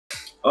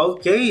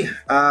Okay,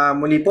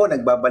 muli po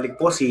nagbabalik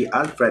po si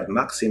Alfred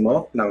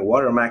Maximo ng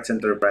Watermax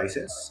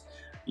Enterprises,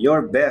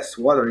 your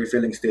best water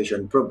refilling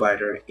station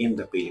provider in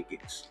the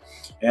Philippines.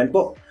 Ayan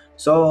po.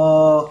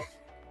 So,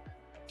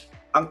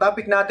 ang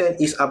topic natin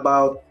is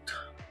about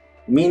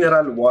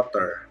mineral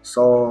water.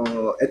 So,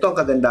 ito ang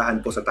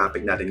kagandahan po sa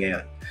topic natin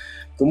ngayon.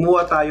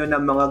 Kumuha tayo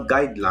ng mga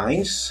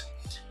guidelines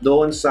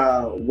doon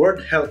sa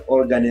World Health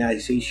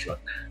Organization.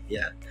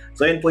 Yan.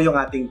 So, yun po yung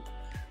ating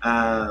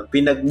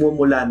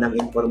pinagmumula ng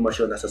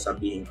impormasyon na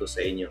sasabihin ko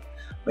sa inyo.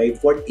 May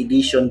 4th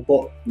edition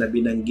po na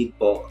binanggit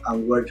po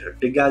ang World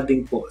Health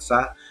regarding po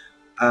sa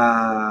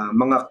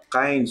mga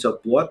kinds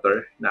of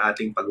water na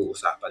ating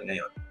pag-uusapan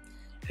ngayon.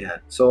 Ayan.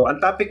 So, ang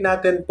topic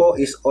natin po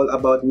is all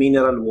about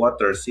mineral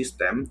water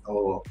system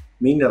o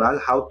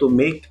mineral, how to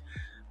make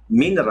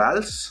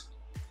minerals.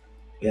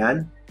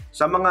 Ayan.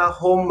 Sa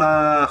mga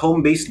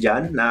home base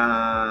dyan na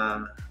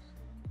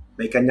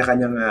may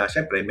kanya-kanyang,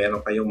 syempre,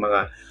 meron kayong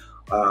mga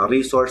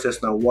resources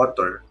na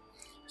water.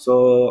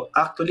 So,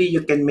 actually,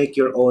 you can make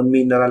your own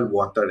mineral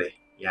water eh.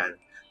 Yan.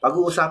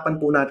 Pag-uusapan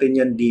po natin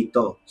yan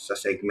dito sa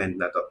segment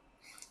na to.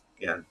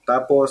 Yan.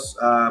 Tapos,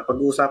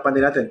 pag-uusapan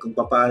din natin kung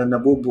paano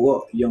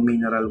nabubuo yung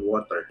mineral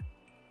water.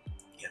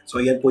 Yan.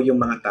 So, yan po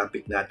yung mga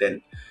topic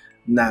natin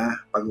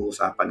na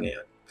pag-uusapan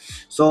ngayon.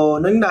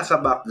 So, nung nasa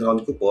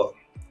background ko po,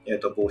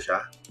 ito po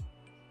siya.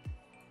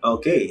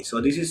 Okay,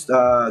 so this is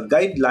the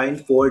guideline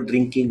for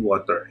drinking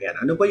water. Yan.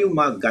 Ano ba yung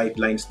mga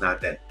guidelines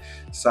natin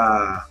sa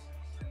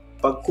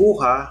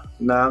pagkuha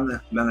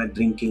ng mga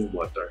drinking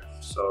water?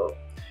 So,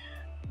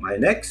 my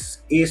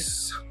next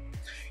is,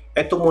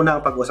 ito muna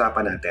ang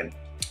pag-usapan natin.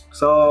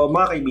 So,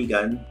 mga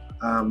kaibigan,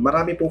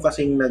 marami po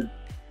kasing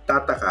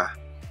nagtataka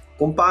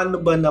kung paano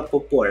ba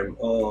na-perform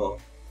o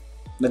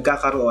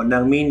nagkakaroon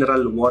ng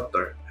mineral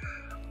water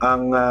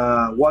ang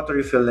water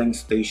refilling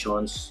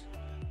stations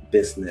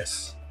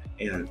business.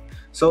 Ayan.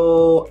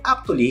 So,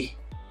 actually,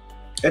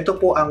 ito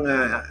po ang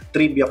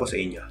trivia ko sa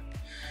inyo.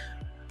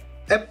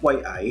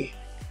 FYI,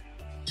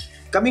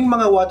 kaming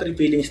mga water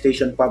refilling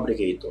station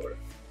fabricator,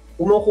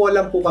 kumukuha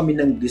lang po kami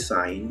ng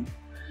design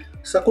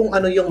sa kung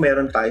ano yung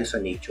meron tayo sa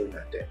nature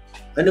natin.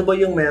 Ano ba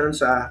yung meron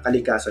sa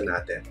kalikasan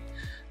natin?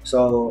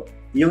 So,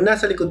 yung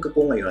nasa likod ko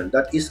po ngayon,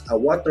 that is a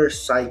water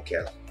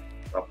cycle.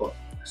 Opo.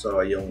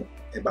 So, yung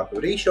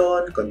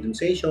evaporation,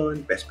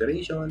 condensation,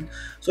 perspiration.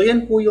 So,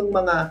 yan po yung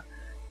mga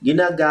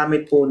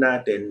ginagamit po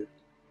natin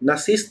na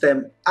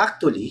system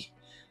actually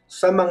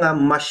sa mga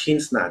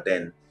machines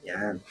natin.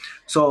 Yan.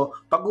 So,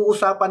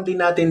 pag-uusapan din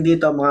natin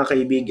dito mga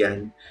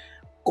kaibigan,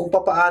 kung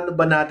paano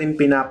ba natin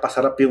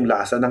pinapasarap yung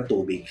lasa ng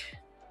tubig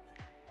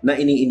na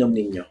iniinom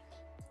ninyo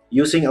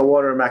using a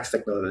Watermax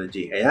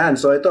technology. Ayan.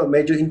 So, ito,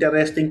 medyo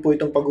interesting po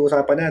itong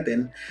pag-uusapan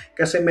natin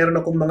kasi meron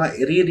akong mga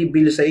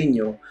i-reveal sa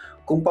inyo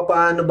kung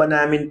paano ba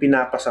namin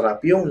pinapasarap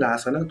yung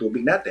lasa ng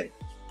tubig natin.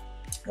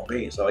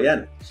 Okay, so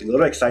ayan.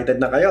 Siguro excited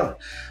na kayo.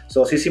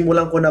 So,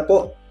 sisimulan ko na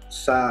po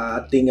sa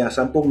ating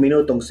 10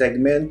 minutong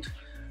segment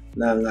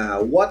ng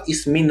what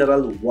is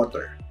mineral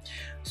water.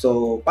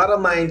 So, para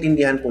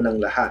maintindihan po ng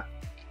lahat,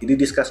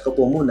 i-discuss ko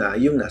po muna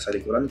yung nasa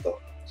likuran ko.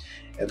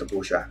 Ito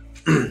po siya.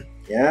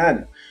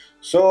 Yan.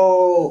 So,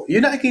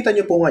 yung nakikita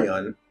nyo po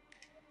ngayon,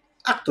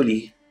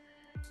 actually,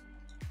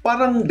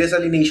 parang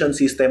desalination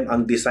system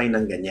ang design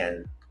ng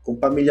ganyan. Kung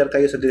familiar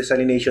kayo sa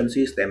desalination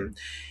system,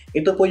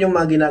 ito po yung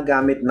mga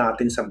ginagamit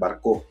natin sa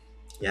barko.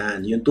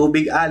 Yan, yung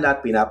tubig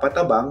alat,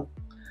 pinapatabang,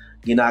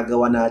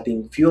 ginagawa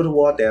nating pure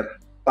water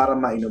para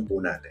mainom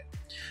po natin.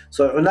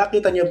 So, kung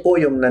nakita nyo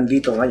po yung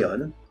nandito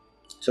ngayon,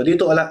 so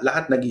dito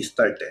lahat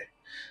nag-start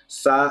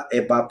sa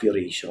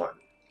evaporation.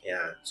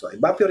 Yan. So,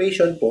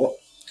 evaporation po,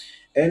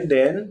 and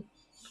then,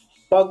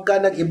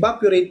 pagka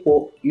nag-evaporate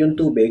po yung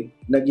tubig,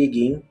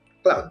 nagiging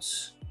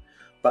clouds.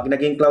 Pag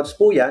naging clouds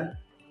po yan,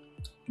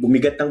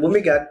 bumigat ng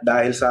bumigat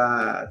dahil sa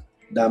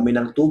dami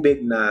ng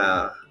tubig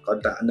na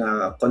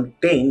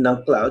contain ng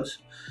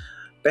clouds.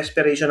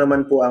 Perspiration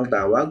naman po ang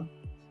tawag.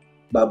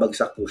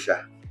 Babagsak po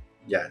siya.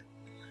 Yan.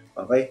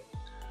 Okay?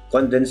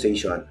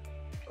 Condensation.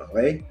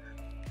 Okay?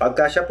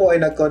 Pagka siya po ay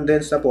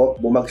nag-condense na po,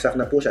 bumagsak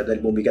na po siya dahil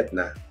bumigat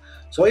na.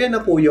 So, ayan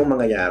na po yung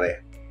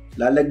mangyayari.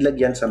 Lalaglag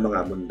yan sa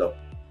mga bundok.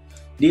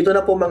 Dito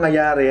na po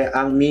mangyayari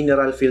ang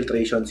mineral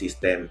filtration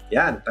system.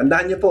 Yan.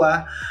 Tandaan niyo po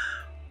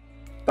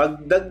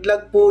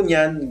pagdaglag po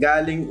niyan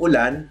galing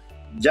ulan,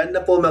 dyan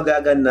na po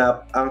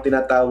magaganap ang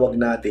tinatawag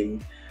nating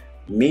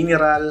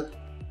mineral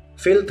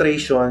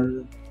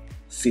filtration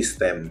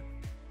system.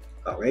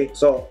 Okay?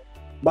 So,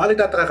 baka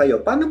nagtataka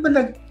kayo, paano ba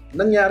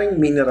nangyaring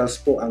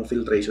minerals po ang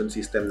filtration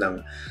system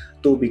ng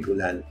tubig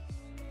ulan?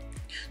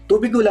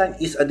 Tubig ulan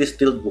is a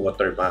distilled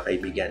water, mga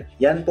kaibigan.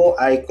 Yan po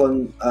ay,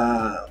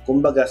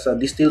 kumbaga sa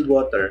distilled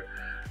water,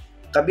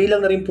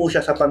 kabilang na rin po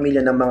siya sa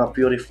pamilya ng mga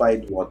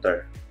purified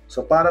water.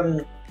 So,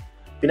 parang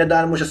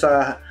pinadaan mo siya sa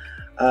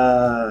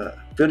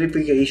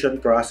purification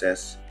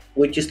process,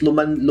 which is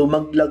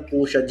lumaglag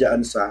po siya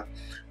dyan sa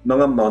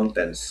mga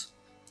mountains.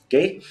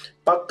 Okay?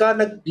 Pagka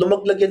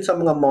lumaglag yan sa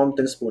mga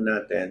mountains po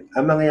natin,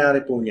 ang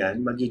mangyayari po niyan,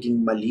 magiging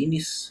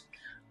malinis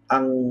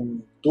ang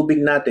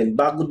tubig natin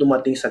bago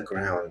dumating sa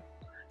ground.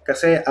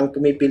 Kasi ang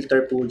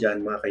pumipilter po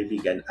dyan, mga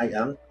kaibigan, ay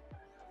ang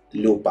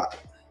lupa.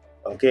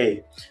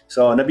 Okay.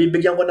 So,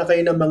 nabibigyan ko na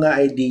kayo ng mga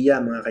idea,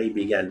 mga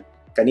kaibigan.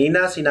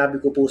 Kanina, sinabi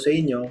ko po sa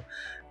inyo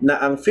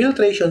na ang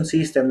filtration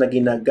system na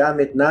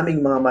ginagamit naming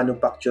mga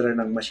manufacturer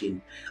ng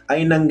machine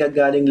ay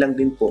nanggagaling lang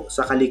din po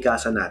sa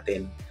kalikasan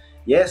natin.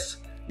 Yes,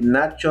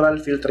 natural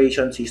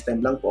filtration system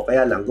lang po.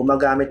 Kaya lang,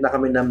 gumagamit na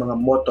kami ng mga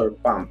motor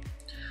pump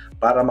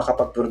para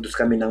makapag-produce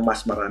kami ng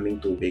mas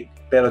maraming tubig.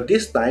 Pero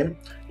this time,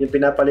 yung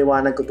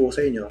pinapaliwanag ko po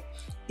sa inyo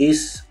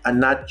is a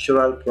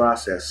natural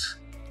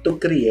process to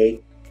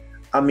create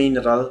a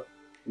mineral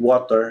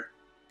water,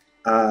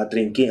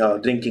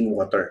 drinking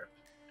water.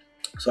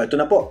 So ito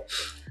na po.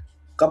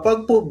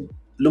 Kapag po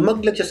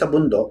lumaglag siya sa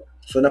bundok,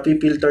 so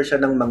napipilter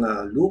siya ng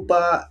mga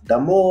lupa,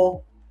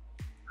 damo,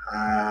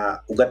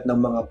 ugat ng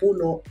mga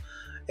puno,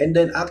 and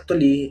then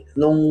actually,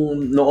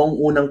 noong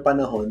unang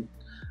panahon,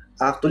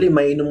 actually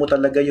mainom mo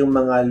talaga yung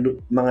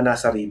mga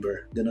nasa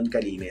river, ganun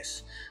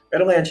kalinis.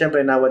 Pero ngayon,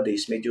 syempre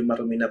nowadays, medyo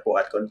marumi na po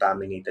at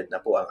contaminated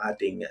na po ang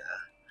ating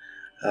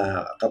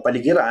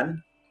kapaligiran.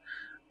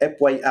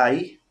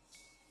 FYI,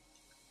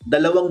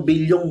 2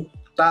 bilyong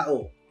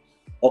tao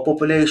o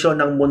population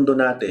ng mundo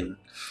natin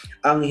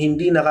ang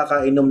hindi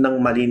nakakainom ng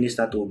malinis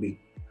na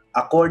tubig.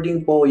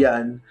 According po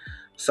yan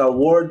sa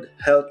World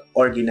Health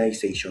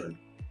Organization.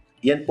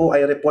 Yan po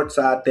ay report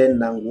sa atin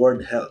ng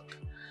World Health.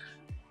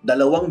 2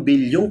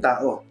 bilyong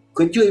tao.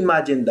 Could you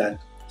imagine that?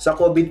 Sa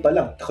COVID pa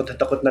lang,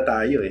 takot na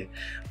tayo eh.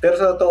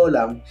 Pero sa totoo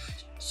lang,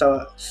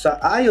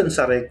 ayon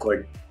sa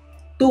record,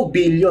 2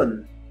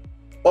 billion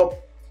of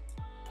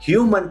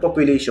human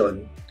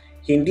population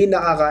hindi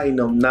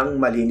nakakainom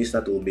ng malinis na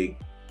tubig.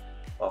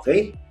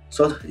 Okay?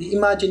 So,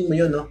 imagine mo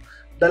yun, no?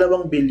 2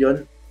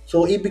 billion.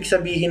 So, ibig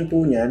sabihin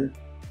po niyan,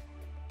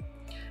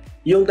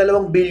 yung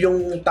 2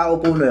 bilyong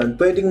tao po na yun,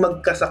 pwedeng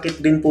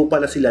magkasakit din po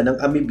pala sila ng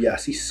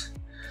amoebiasis.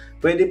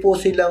 Pwede po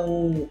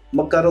silang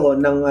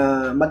magkaroon ng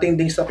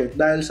matinding sakit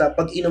dahil sa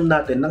pag-inom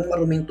natin ng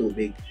maruming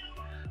tubig.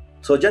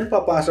 So, dyan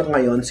papasok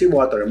ngayon si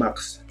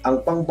Watermax,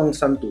 ang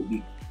pangbansang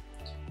tubig.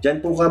 Diyan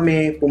po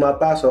kami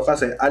pumapasok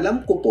kasi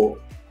alam ko po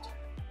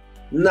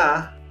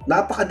na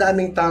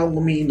napakadaming taong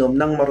umiinom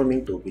ng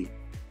maruming tubig.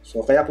 So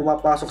kaya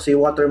pumapasok si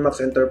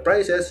Watermax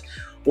Enterprises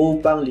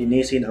upang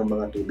linisin ang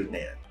mga tubig na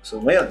yan.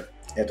 So ngayon,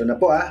 eto na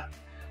po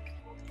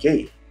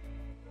Okay.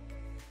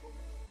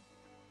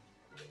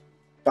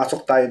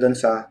 Pasok tayo doon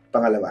sa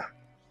pangalawa.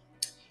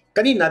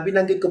 Kanina,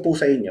 binanggit ko po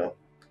sa inyo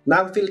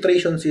na ang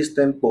filtration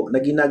system po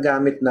na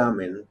ginagamit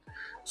namin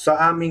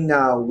sa aming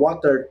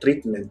water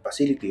treatment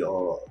facility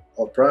o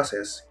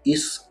process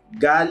is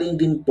galing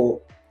din po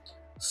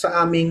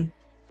sa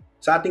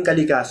ating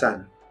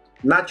kalikasan.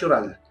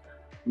 Natural,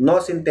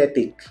 no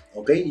synthetic.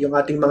 Okay? Yung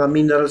ating mga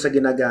minerals sa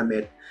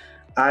ginagamit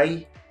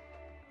ay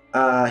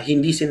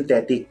hindi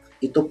synthetic.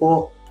 Ito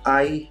po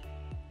ay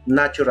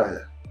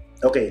natural.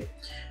 Okay.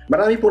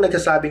 Marami po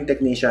nagsasabing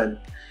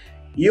technician,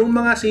 yung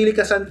mga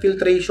silica sand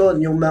filtration,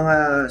 yung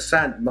mga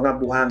sand,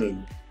 mga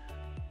buhangin,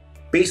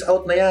 phase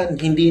out na yan.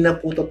 Hindi na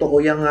po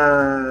totoo yung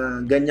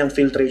ganyang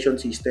filtration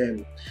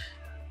system.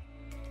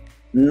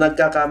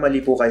 Nagkakamali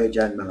po kayo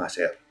dyan, mga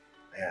sir.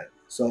 Ayan.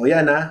 So,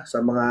 yan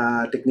sa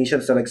mga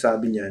technicians na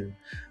nagsabi niyan,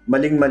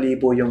 maling-mali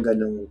po yung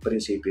ganong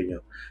prinsipyo nyo.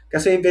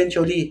 Kasi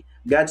eventually,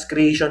 God's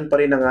creation pa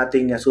rin ang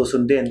ating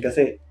susundin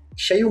kasi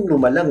siya yung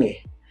lumalang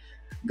eh.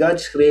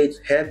 God's creates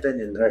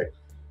heaven and earth.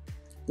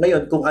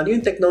 Ngayon, kung ano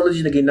yung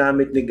technology na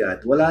ginamit ni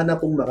God, wala na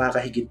pong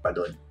makakahigit pa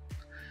doon.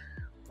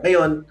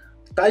 Ngayon,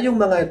 tayong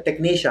mga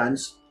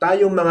technicians,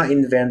 tayong mga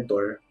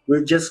inventor,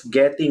 we're just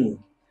getting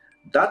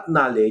that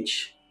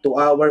knowledge to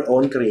our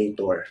own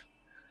creator.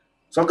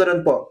 So,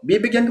 ganoon po.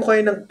 Bibigyan ko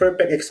kayo ng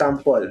perfect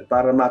example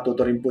para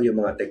matuto rin po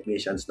yung mga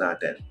technicians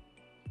natin.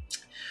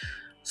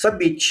 Sa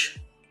beach,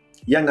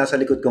 yan nasa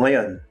likod ko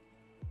ngayon.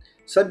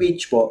 Sa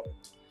beach po,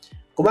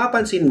 kung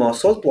mapansin mo,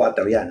 salt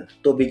water yan,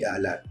 tubig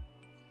alat.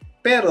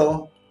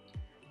 Pero,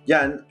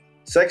 yan,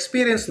 sa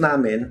experience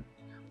namin,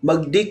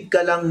 magdig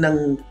ka lang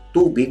ng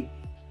tubig,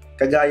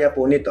 kagaya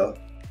po nito,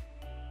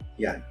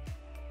 yan.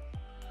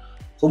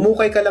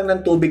 Humukay ka lang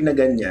ng tubig na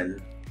ganyan,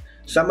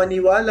 sa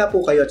maniwala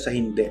po kayo at sa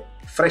hindi,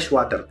 fresh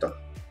water to.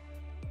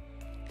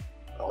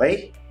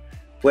 Okay?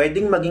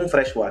 Pwedeng maging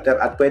fresh water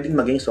at pwedeng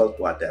maging salt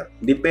water.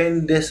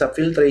 Depende sa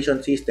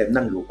filtration system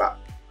ng lupa.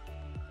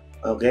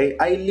 Okay?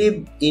 I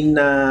live in,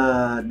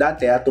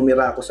 dati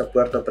tumira ako sa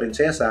Puerto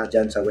Princesa,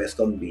 dyan sa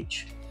Weston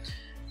Beach.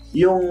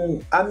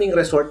 Yung aming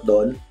resort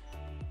doon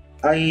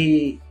ay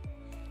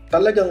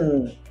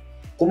talagang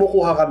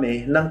kumukuha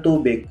kami ng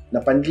tubig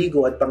na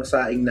panligo at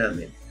pangsaing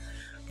namin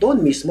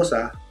doon mismo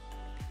sa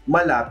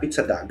malapit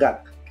sa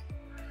dagat.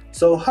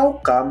 So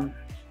how come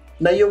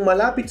na yung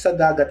malapit sa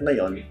dagat na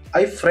yon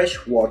ay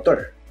fresh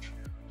water?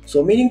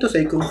 So meaning to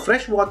say, kung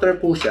fresh water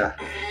po siya,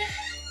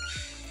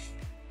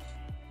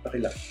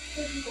 pakilap.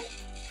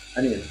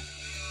 Ano yun?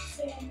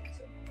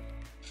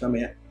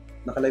 Mamaya,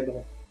 nakalive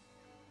ako.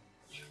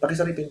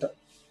 Pakisaripin to.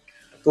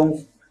 Kung,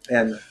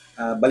 ayan,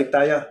 balik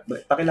tayo.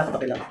 Pakilak.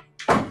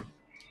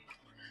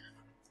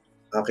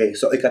 Okay,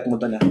 so ikat mo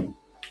to na.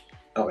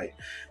 Okay.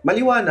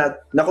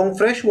 Maliwanag na kung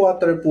fresh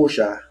water po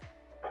siya,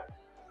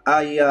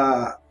 ay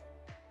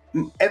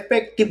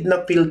effective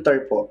na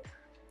filter po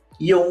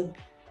yung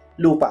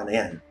lupa na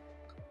yan.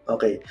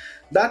 Okay.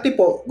 Dati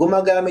po,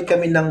 gumagamit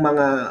kami ng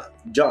mga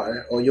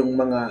jar o yung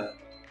mga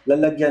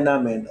lalagyan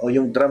namin o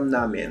yung drum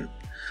namin.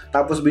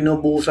 Tapos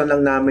binubuhusan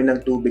lang namin ng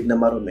tubig na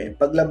marumi.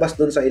 Paglabas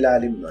doon sa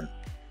ilalim nun,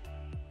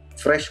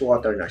 fresh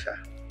water na siya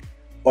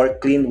or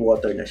clean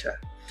water na siya.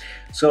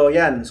 So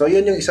yan. So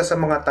yun yung isa sa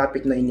mga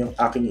topic na inyong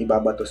aking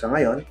ibabato sa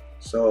ngayon.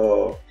 So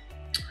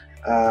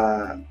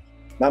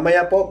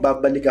mamaya po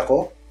babalik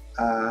ako.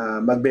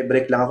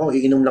 Magbe-break lang ako.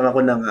 Iinom lang ako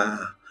ng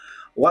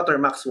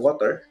Watermax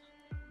water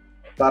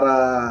para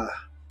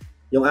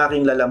yung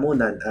aking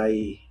lalamunan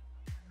ay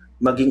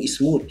maging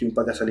smooth yung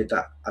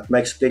pagkasalita at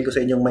ma-explain ko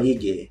sa inyong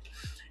maigi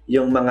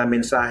yung mga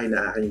mensahe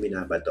na aking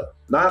binabato.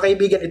 Mga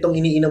kaibigan, itong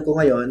iniinom ko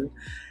ngayon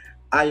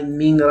ay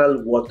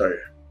mineral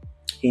water.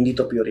 Hindi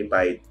to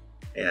purified.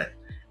 Ayan.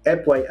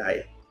 FYI,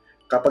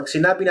 kapag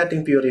sinabi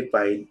nating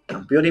purified,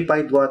 ang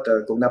purified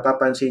water, kung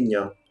napapansin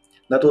nyo,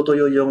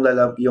 natutuyo yung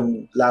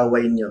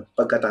laway nyo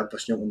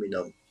pagkatapos nyo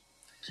uminom.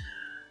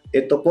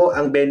 Ito po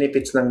ang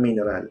benefits ng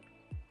mineral.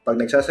 Pag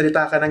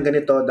nagsasalita ka ng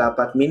ganito,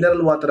 dapat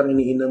mineral water ang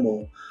iniinom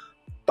mo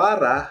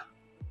para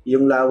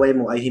yung laway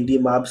mo ay hindi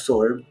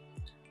ma-absorb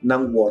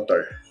ng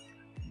water.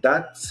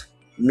 That's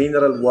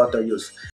mineral water use.